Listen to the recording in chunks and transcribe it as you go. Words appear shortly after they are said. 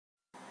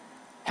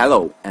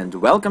Hello and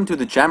welcome to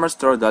the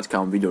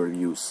jammerstore.com video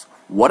reviews.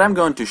 What I'm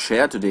going to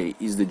share today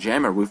is the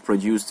jammer we've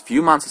produced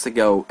few months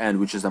ago and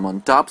which is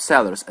among top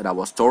sellers at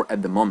our store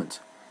at the moment.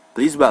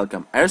 Please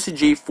welcome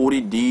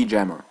RCJ40D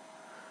jammer.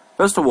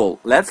 First of all,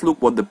 let's look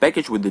what the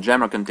package with the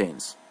jammer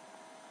contains.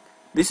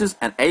 This is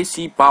an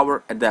AC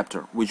power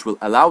adapter which will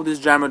allow this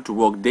jammer to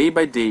work day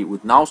by day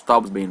with no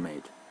stops being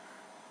made.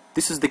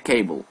 This is the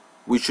cable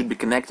which should be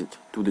connected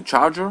to the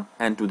charger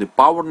and to the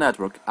power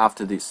network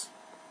after this.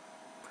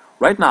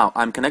 Right now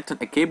I'm connecting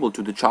a cable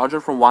to the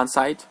charger from one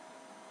side,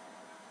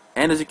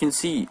 and as you can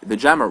see the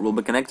jammer will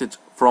be connected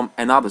from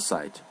another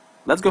side.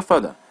 Let's go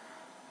further.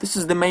 This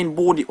is the main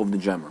body of the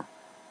jammer.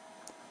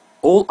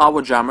 All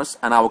our jammers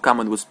are now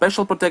coming with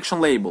special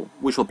protection label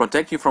which will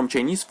protect you from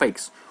Chinese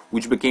fakes,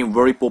 which became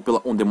very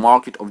popular on the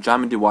market of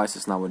jamming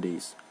devices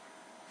nowadays.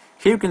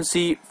 Here you can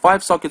see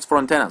 5 sockets for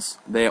antennas.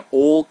 They are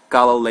all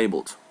color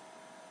labeled.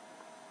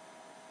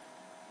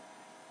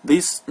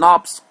 These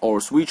knobs or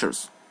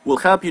switchers will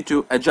help you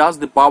to adjust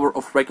the power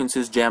of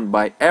frequencies jammed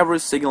by every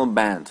signal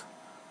band.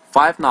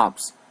 5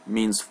 knobs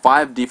means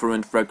 5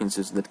 different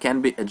frequencies that can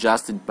be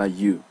adjusted by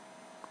you.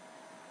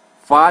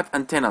 5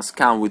 antennas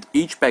come with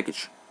each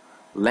package.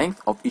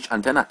 Length of each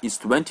antenna is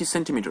 20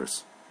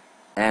 centimeters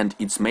and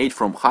it's made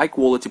from high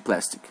quality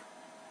plastic.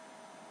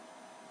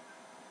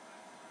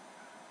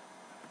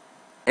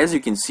 As you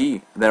can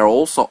see, they are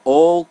also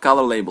all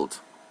color labeled.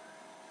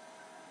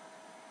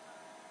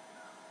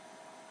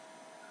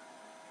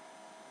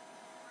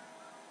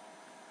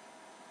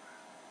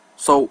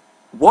 So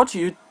what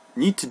you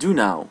need to do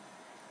now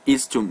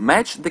is to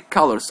match the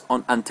colors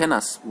on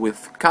antennas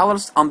with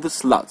colors on the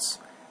slots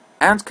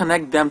and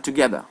connect them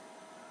together.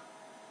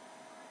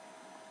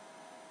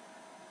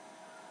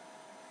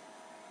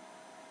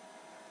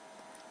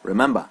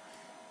 Remember,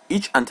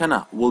 each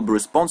antenna will be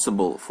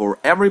responsible for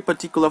every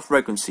particular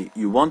frequency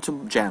you want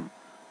to jam.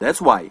 That's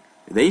why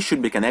they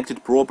should be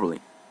connected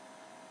properly.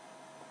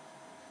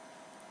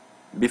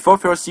 Before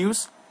first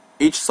use,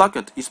 each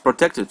socket is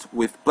protected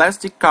with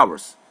plastic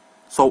covers.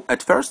 So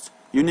at first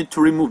you need to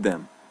remove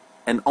them,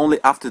 and only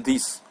after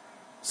this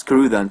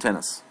screw the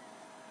antennas.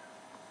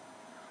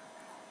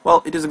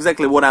 Well, it is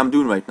exactly what I'm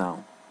doing right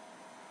now.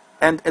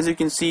 And as you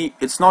can see,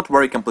 it's not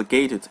very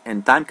complicated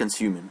and time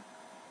consuming.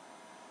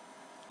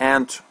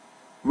 And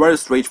very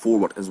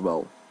straightforward as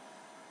well.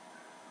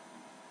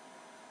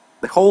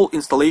 The whole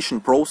installation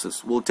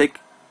process will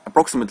take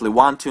approximately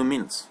 1-2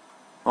 minutes,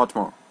 not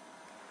more.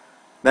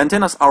 The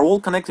antennas are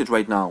all connected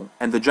right now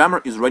and the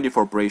jammer is ready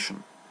for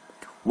operation.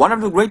 One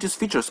of the greatest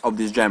features of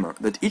this jammer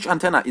that each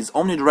antenna is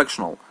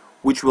omnidirectional,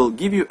 which will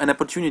give you an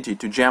opportunity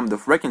to jam the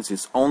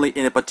frequencies only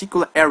in a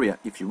particular area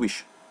if you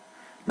wish.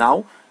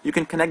 Now you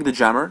can connect the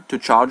jammer to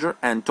charger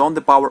and turn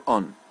the power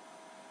on.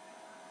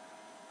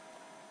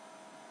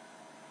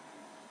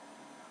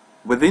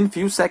 Within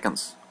few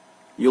seconds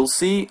you'll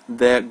see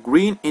the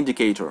green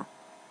indicator.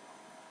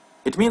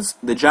 It means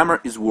the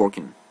jammer is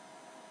working.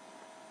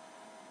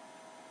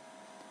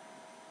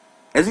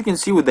 As you can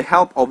see, with the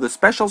help of the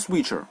special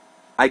switcher,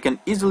 I can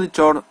easily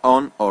turn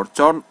on or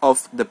turn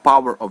off the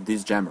power of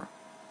this jammer.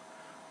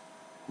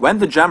 When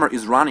the jammer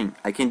is running,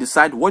 I can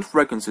decide what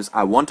frequencies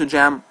I want to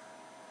jam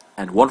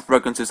and what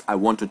frequencies I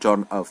want to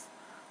turn off.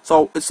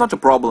 So it's not a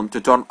problem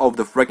to turn off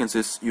the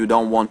frequencies you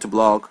don't want to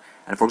block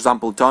and, for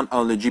example, turn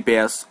on the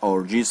GPS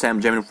or GSM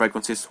jamming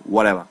frequencies,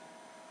 whatever.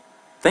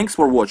 Thanks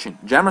for watching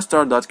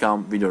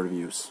jammerstore.com video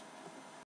reviews.